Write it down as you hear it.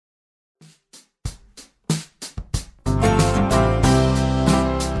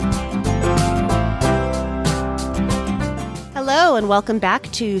Hello, and welcome back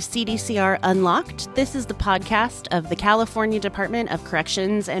to CDCR Unlocked. This is the podcast of the California Department of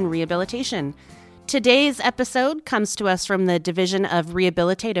Corrections and Rehabilitation. Today's episode comes to us from the Division of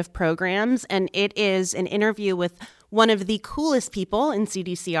Rehabilitative Programs, and it is an interview with one of the coolest people in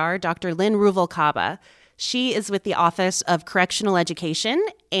CDCR, Dr. Lynn Ruvalcaba. She is with the Office of Correctional Education,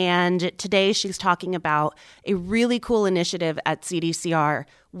 and today she's talking about a really cool initiative at CDCR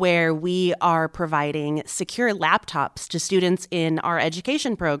where we are providing secure laptops to students in our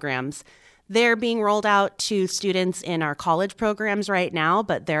education programs. They're being rolled out to students in our college programs right now,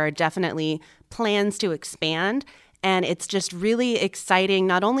 but there are definitely plans to expand, and it's just really exciting,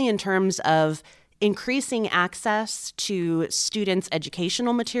 not only in terms of increasing access to students'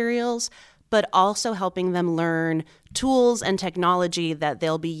 educational materials, but also helping them learn tools and technology that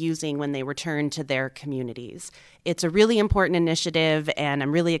they'll be using when they return to their communities. It's a really important initiative, and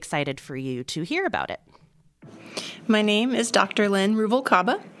I'm really excited for you to hear about it. My name is Dr. Lynn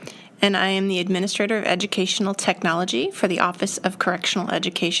Ruvalcaba, and I am the Administrator of Educational Technology for the Office of Correctional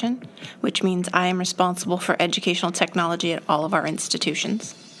Education, which means I am responsible for educational technology at all of our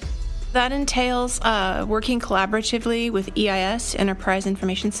institutions. That entails working collaboratively with EIS, Enterprise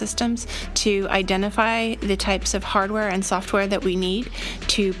Information Systems, to identify the types of hardware and software that we need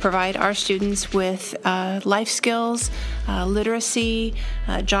to provide our students with life skills, literacy,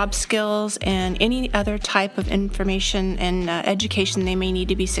 job skills, and any other type of information and education they may need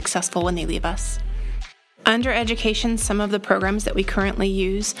to be successful when they leave us. Under education, some of the programs that we currently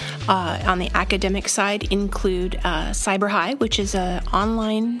use on the academic side include Cyber High, which is an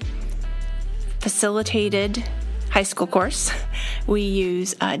online facilitated high school course. We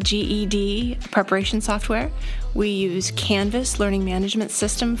use GED preparation software. We use Canvas learning management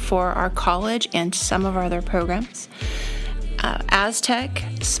system for our college and some of our other programs. Aztec,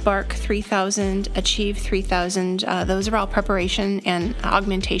 Spark 3000, Achieve 3000, those are all preparation and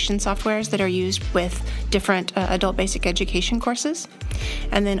augmentation softwares that are used with different adult basic education courses.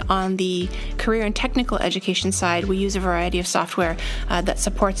 And then on the career and technical education side, we use a variety of software that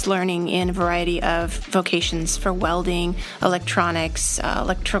supports learning in a variety of vocations for welding, electronics,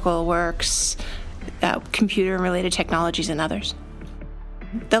 electrical works, computer and related technologies, and others.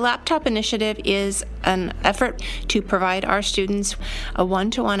 The laptop initiative is an effort to provide our students a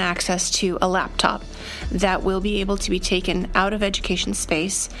one-to-one access to a laptop that will be able to be taken out of education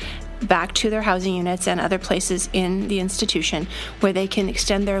space back to their housing units and other places in the institution where they can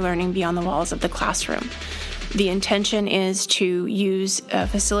extend their learning beyond the walls of the classroom. The intention is to use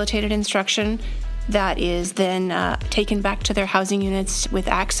facilitated instruction that is then taken back to their housing units with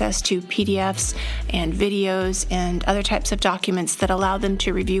access to PDFs and videos and other types of documents that allow them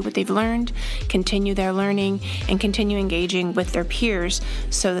to review what they've learned, continue their learning, and continue engaging with their peers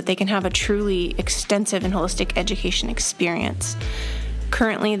so that they can have a truly extensive and holistic education experience.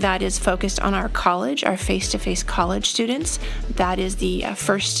 Currently, that is focused on our college, our face-to-face college students. That is the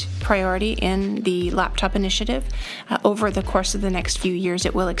first priority in the laptop initiative. Over the course of the next few years,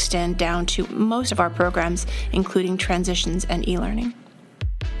 it will extend down to most of our programs, including transitions and e-learning.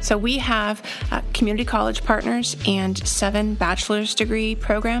 So we have community college partners and 7 bachelor's degree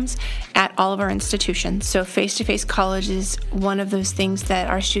programs at all of our institutions. So face-to-face college is one of those things that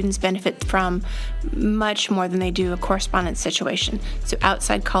our students benefit from much more than they do a correspondence situation. So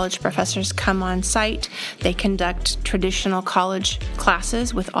outside college professors come on site, they conduct traditional college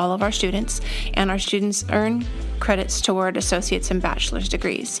classes with all of our students, and our students earn credits toward associate's and bachelor's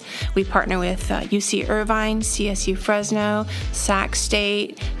degrees. We partner with UC Irvine, CSU Fresno, Sac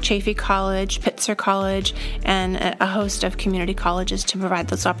State, Chaffey College, Pitzer College, and a host of community colleges to provide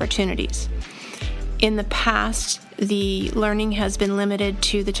those opportunities. In the past, the learning has been limited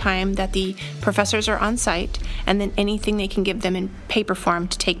to the time that the professors are on site and then anything they can give them in paper form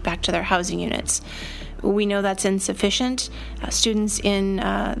to take back to their housing units. We know that's insufficient. Students in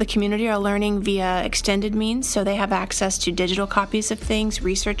the community are learning via extended means, so they have access to digital copies of things,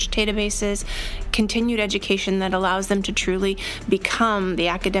 research databases, continued education that allows them to truly become the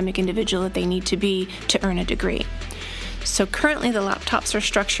academic individual that they need to be to earn a degree. So currently the laptops are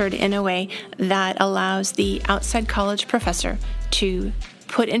structured in a way that allows the outside college professor to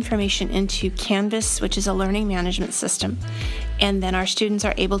put information into Canvas, which is a learning management system, and then our students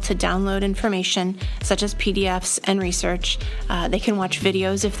are able to download information such as PDFs and research. They can watch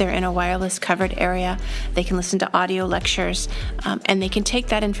videos if they're in a wireless covered area. They can listen to audio lectures, and they can take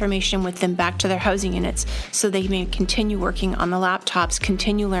that information with them back to their housing units so they may continue working on the laptops,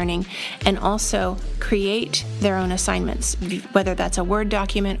 continue learning, and also create their own assignments, whether that's a Word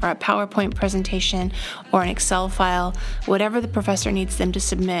document or a PowerPoint presentation or an Excel file, whatever the professor needs them to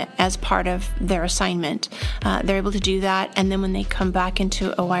submit as part of their assignment. They're able to do that, and then when they come back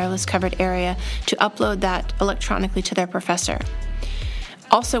into a wireless covered area, to upload that electronically to their professor.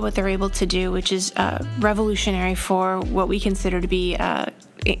 Also, what they're able to do, which is revolutionary for what we consider to be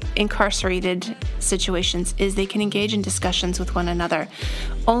incarcerated situations, is they can engage in discussions with one another,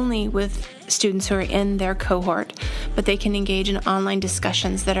 only with students who are in their cohort, but they can engage in online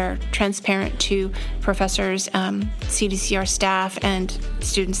discussions that are transparent to professors, CDCR staff, and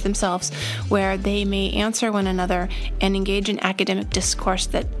students themselves, where they may answer one another and engage in academic discourse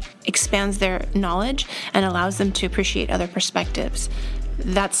that expands their knowledge and allows them to appreciate other perspectives.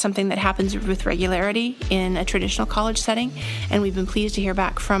 That's something that happens with regularity in a traditional college setting, and we've been pleased to hear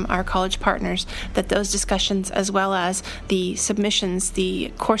back from our college partners that those discussions, as well as the submissions,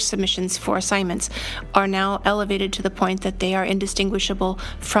 the course submissions for assignments, are now elevated to the point that they are indistinguishable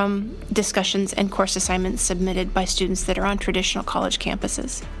from discussions and course assignments submitted by students that are on traditional college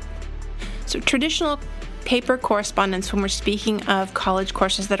campuses. So traditional paper correspondence, when we're speaking of college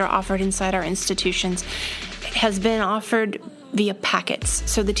courses that are offered inside our institutions, has been offered via packets.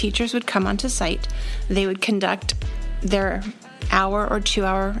 So the teachers would come onto site, they would conduct their hour or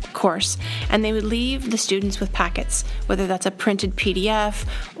 2-hour course, and they would leave the students with packets, whether that's a printed PDF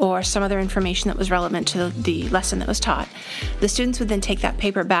or some other information that was relevant to the lesson that was taught. The students would then take that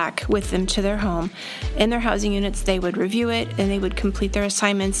paper back with them to their home. In their housing units, they would review it, and they would complete their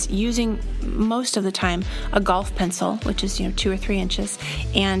assignments using, most of the time, a golf pencil, which is 2 or 3 inches,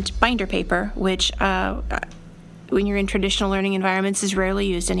 and binder paper, which when you're in traditional learning environments is rarely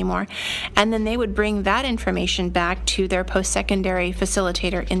used anymore. And then they would bring that information back to their post-secondary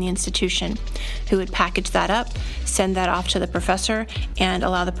facilitator in the institution, who would package that up, send that off to the professor, and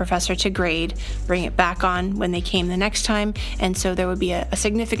allow the professor to grade, bring it back on when they came the next time. And so there would be a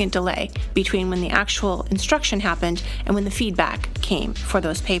significant delay between when the actual instruction happened and when the feedback came for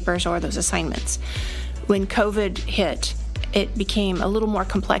those papers or those assignments. When COVID hit, it became a little more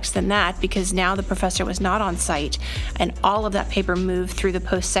complex than that, because now the professor was not on site, and all of that paper moved through the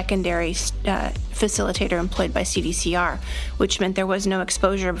post-secondary facilitator employed by CDCR, which meant there was no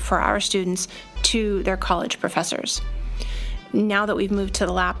exposure for our students to their college professors. Now that we've moved to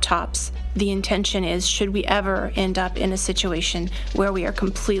the laptops, the intention is, should we ever end up in a situation where we are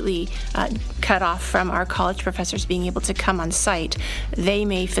completely cut off from our college professors being able to come on site, they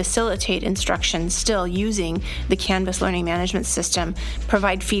may facilitate instruction still using the Canvas learning management system,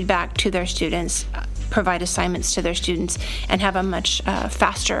 provide feedback to their students, provide assignments to their students, and have a much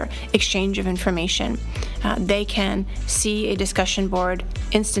faster exchange of information. They can see a discussion board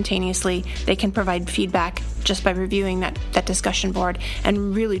instantaneously. They can provide feedback just by reviewing that discussion board,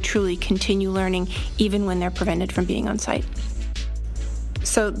 and really truly continue learning even when they're prevented from being on site.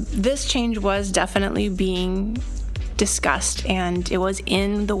 So this change was definitely being discussed, and it was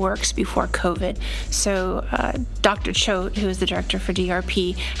in the works before COVID. So Dr. Choate, who is the director for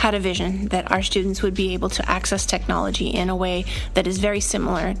DRP, had a vision that our students would be able to access technology in a way that is very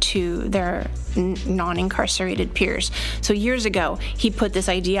similar to their non-incarcerated peers. So years ago, he put this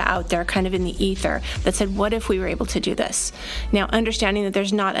idea out there kind of in the ether that said, what if we were able to do this? Now, understanding that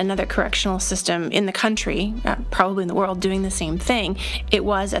there's not another correctional system in the country, probably in the world, doing the same thing, it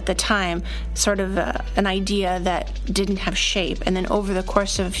was at the time sort of an idea that didn't have shape. And then over the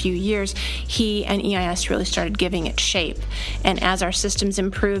course of a few years, he and EIS really started giving it shape. And as our systems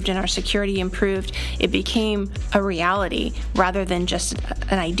improved and our security improved, it became a reality rather than just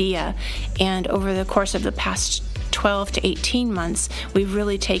an idea. And over the course of the past 12 to 18 months, we've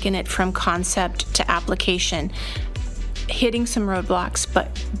really taken it from concept to application, hitting some roadblocks,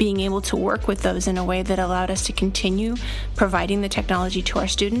 but being able to work with those in a way that allowed us to continue providing the technology to our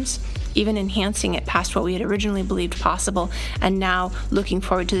students, even enhancing it past what we had originally believed possible, and now looking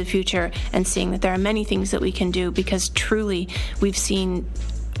forward to the future and seeing that there are many things that we can do, because truly we've seen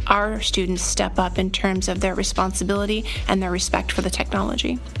our students step up in terms of their responsibility and their respect for the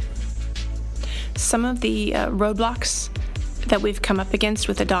technology. Some of the roadblocks that we've come up against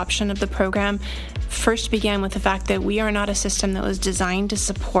with adoption of the program, first began with the fact that we are not a system that was designed to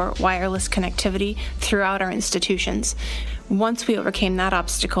support wireless connectivity throughout our institutions. Once we overcame that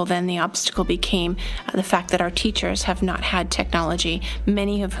obstacle, then the obstacle became the fact that our teachers have not had technology,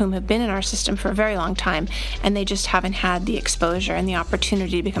 many of whom have been in our system for a very long time, and they just haven't had the exposure and the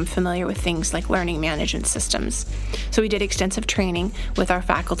opportunity to become familiar with things like learning management systems. So we did extensive training with our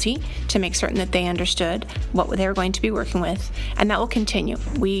faculty to make certain that they understood what they were going to be working with, and that will continue.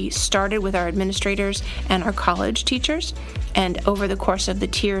 We started with our administrators and our college teachers, and over the course of the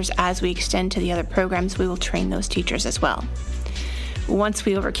tiers, as we extend to the other programs, we will train those teachers as well. Once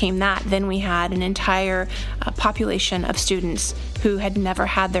we overcame that, then we had an entire population of students who had never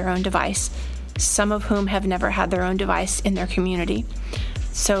had their own device, some of whom have never had their own device in their community.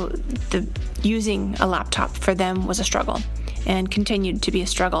 So using a laptop for them was a struggle and continued to be a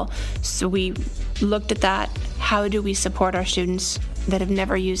struggle. So we looked at that. How do we support our students that have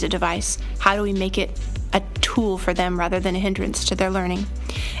never used a device? How do we make it a tool for them rather than a hindrance to their learning?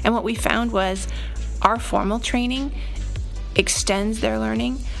 And what we found was our formal training extends their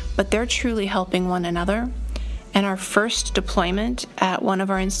learning, but they're truly helping one another. And our first deployment at one of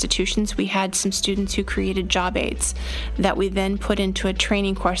our institutions, we had some students who created job aids that we then put into a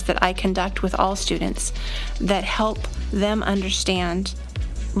training course that I conduct with all students that help them understand,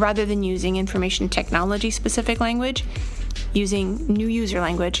 rather than using information technology specific language, using new user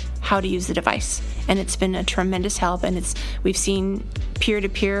language, how to use the device. And it's been a tremendous help, and we've seen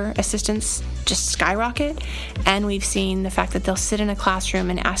peer-to-peer assistance just skyrocket, and we've seen the fact that they'll sit in a classroom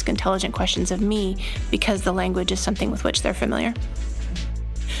and ask intelligent questions of me because the language is something with which they're familiar.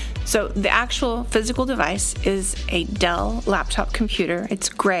 So the actual physical device is a Dell laptop computer. It's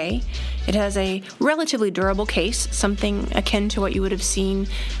gray. It has a relatively durable case, something akin to what you would have seen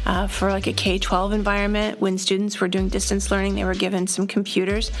for like a K-12 environment when students were doing distance learning. They were given some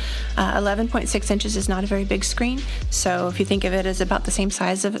computers. 11.6 inches is not a very big screen, so if you think of it as about the same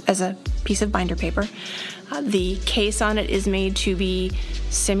size as a piece of binder paper. The case on it is made to be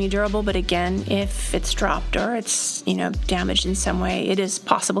semi-durable, but again, if it's dropped or it's damaged in some way, it is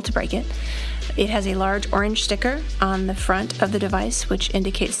possible to break it. It has a large orange sticker on the front of the device, which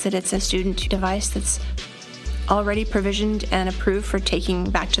indicates that it's a student device that's already provisioned and approved for taking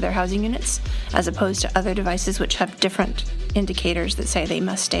back to their housing units, as opposed to other devices which have different indicators that say they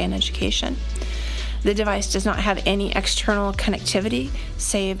must stay in education. The device does not have any external connectivity,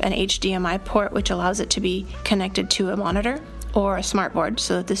 save an HDMI port, which allows it to be connected to a monitor or a smartboard,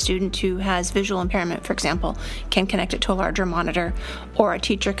 so that the student who has visual impairment, for example, can connect it to a larger monitor, or a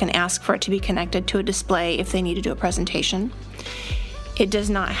teacher can ask for it to be connected to a display if they need to do a presentation. It does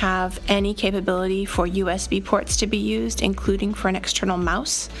not have any capability for USB ports to be used, including for an external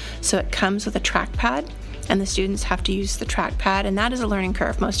mouse, so it comes with a trackpad, and the students have to use the trackpad, and that is a learning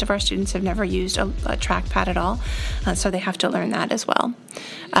curve. Most of our students have never used a trackpad at all, so they have to learn that as well.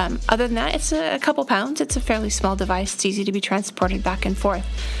 Other than that, it's a couple pounds. It's a fairly small device. It's easy to be transported back and forth,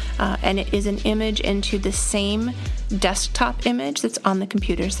 and it is an image into the same desktop image that's on the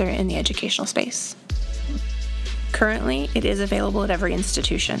computers that are in the educational space. Currently, it is available at every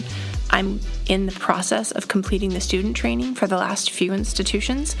institution. I'm in the process of completing the student training for the last few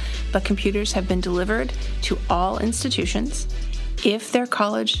institutions, but computers have been delivered to all institutions. If their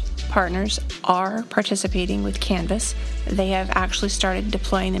college partners are participating with Canvas, they have actually started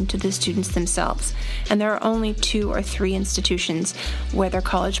deploying them to the students themselves. And there are only 2 or 3 institutions where their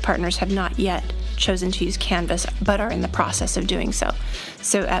college partners have not yet chosen to use Canvas, but are in the process of doing so.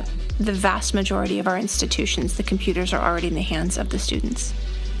 So at the vast majority of our institutions, the computers are already in the hands of the students.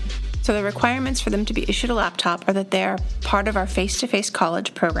 So the requirements for them to be issued a laptop are that they are part of our face-to-face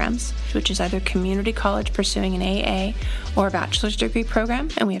college programs, which is either community college pursuing an AA or a bachelor's degree program,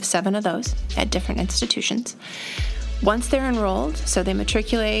 and we have 7 of those at different institutions. Once they're enrolled, so they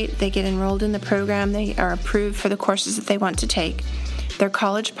matriculate, they get enrolled in the program, they are approved for the courses that they want to take. Their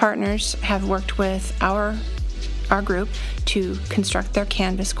college partners have worked with our group to construct their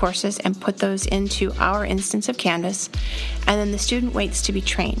Canvas courses and put those into our instance of Canvas, and then the student waits to be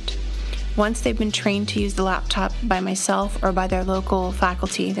trained. Once they've been trained to use the laptop by myself or by their local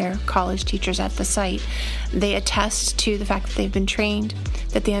faculty, their college teachers at the site, they attest to the fact that they've been trained,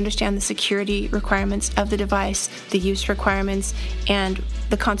 that they understand the security requirements of the device, the use requirements, and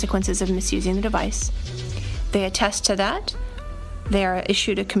the consequences of misusing the device. They attest to that. They are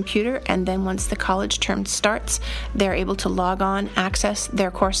issued a computer, and then once the college term starts, they're able to log on, access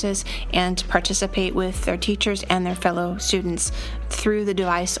their courses, and participate with their teachers and their fellow students through the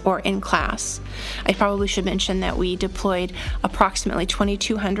device or in class. I probably should mention that we deployed approximately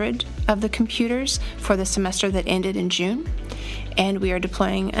 2,200 of the computers for the semester that ended in June, and we are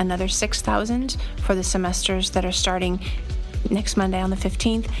deploying another 6,000 for the semesters that are starting next Monday on the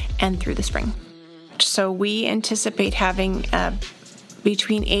 15th and through the spring. So we anticipate having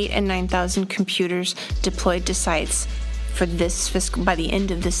between 8,000 and 9,000 computers deployed to sites for this by the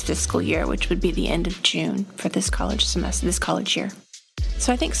end of this fiscal year, which would be the end of June for this college semester, this college year.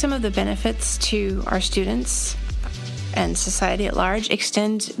 So I think some of the benefits to our students and society at large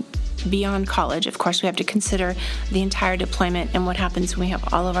extend beyond college. Of course, we have to consider the entire deployment and what happens when we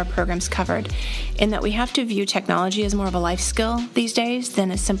have all of our programs covered, in that we have to view technology as more of a life skill these days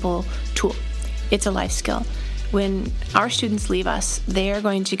than a simple tool. It's a life skill. When our students leave us, they are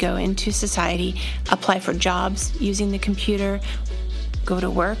going to go into society, apply for jobs using the computer, go to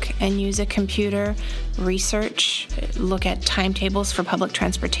work and use a computer, research, look at timetables for public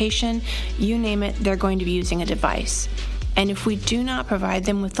transportation, you name it, they're going to be using a device. And if we do not provide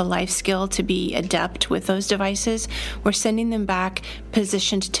them with the life skill to be adept with those devices, we're sending them back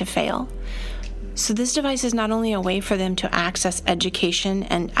positioned to fail. So this device is not only a way for them to access education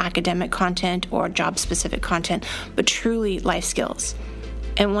and academic content or job-specific content, but truly life skills.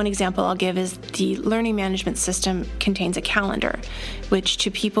 And one example I'll give is the learning management system contains a calendar, which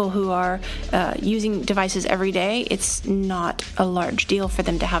to people who are using devices every day, it's not a large deal for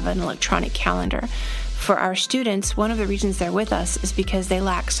them to have an electronic calendar. For our students, one of the reasons they're with us is because they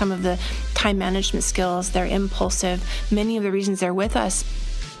lack some of the time management skills, they're impulsive. Many of the reasons they're with us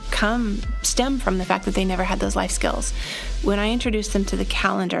stem from the fact that they never had those life skills. When I introduce them to the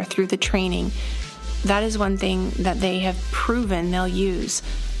calendar through the training, that is one thing that they have proven they'll use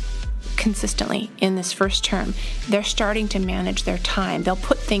consistently in this first term. They're starting to manage their time. They'll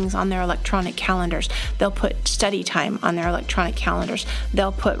put things on their electronic calendars. They'll put study time on their electronic calendars.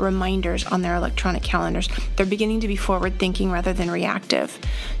 They'll put reminders on their electronic calendars. They're beginning to be forward thinking rather than reactive.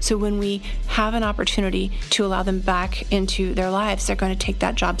 So when we have an opportunity to allow them back into their lives, they're going to take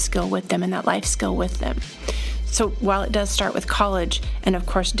that job skill with them and that life skill with them. So while it does start with college, and of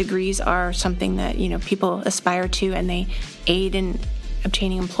course degrees are something that people aspire to and they aid in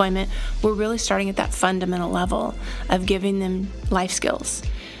obtaining employment, we're really starting at that fundamental level of giving them life skills.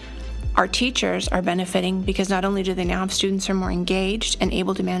 Our teachers are benefiting because not only do they now have students who are more engaged and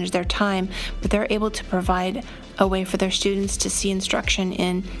able to manage their time, but they're able to provide a way for their students to see instruction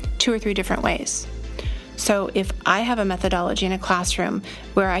in 2 or 3 different ways. So if I have a methodology in a classroom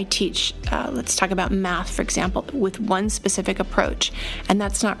where I teach, let's talk about math, for example, with one specific approach, and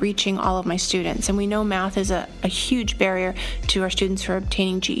that's not reaching all of my students. And we know math is a huge barrier to our students who are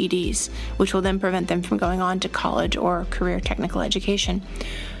obtaining GEDs, which will then prevent them from going on to college or career technical education.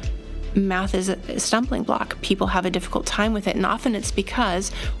 Math is a stumbling block. People have a difficult time with it, and often it's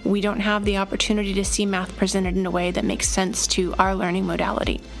because we don't have the opportunity to see math presented in a way that makes sense to our learning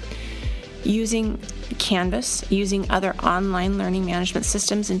modality. Using Canvas, using other online learning management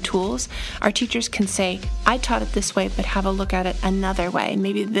systems and tools, our teachers can say, I taught it this way, but have a look at it another way.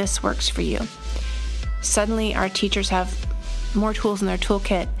 Maybe this works for you. Suddenly, our teachers have more tools in their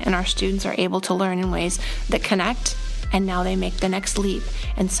toolkit, and our students are able to learn in ways that connect, and now they make the next leap,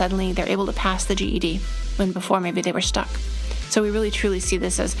 and suddenly they're able to pass the GED, when before maybe they were stuck. So we really truly see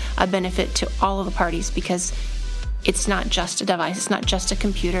this as a benefit to all of the parties, because it's not just a device, it's not just a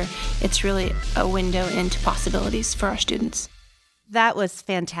computer, it's really a window into possibilities for our students. That was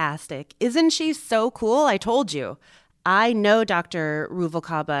fantastic. Isn't she so cool? I told you. I know Dr.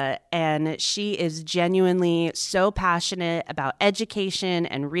 Ruvalcaba, and she is genuinely so passionate about education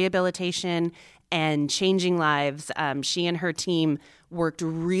and rehabilitation and changing lives. She and her team worked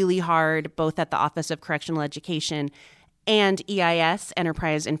really hard, both at the Office of Correctional Education and EIS,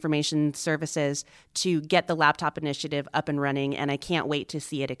 Enterprise Information Services, to get the laptop initiative up and running, and I can't wait to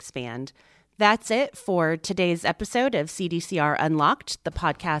see it expand. That's it for today's episode of CDCR Unlocked, the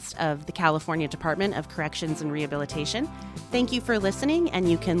podcast of the California Department of Corrections and Rehabilitation. Thank you for listening, and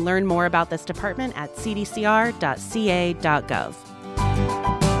you can learn more about this department at cdcr.ca.gov.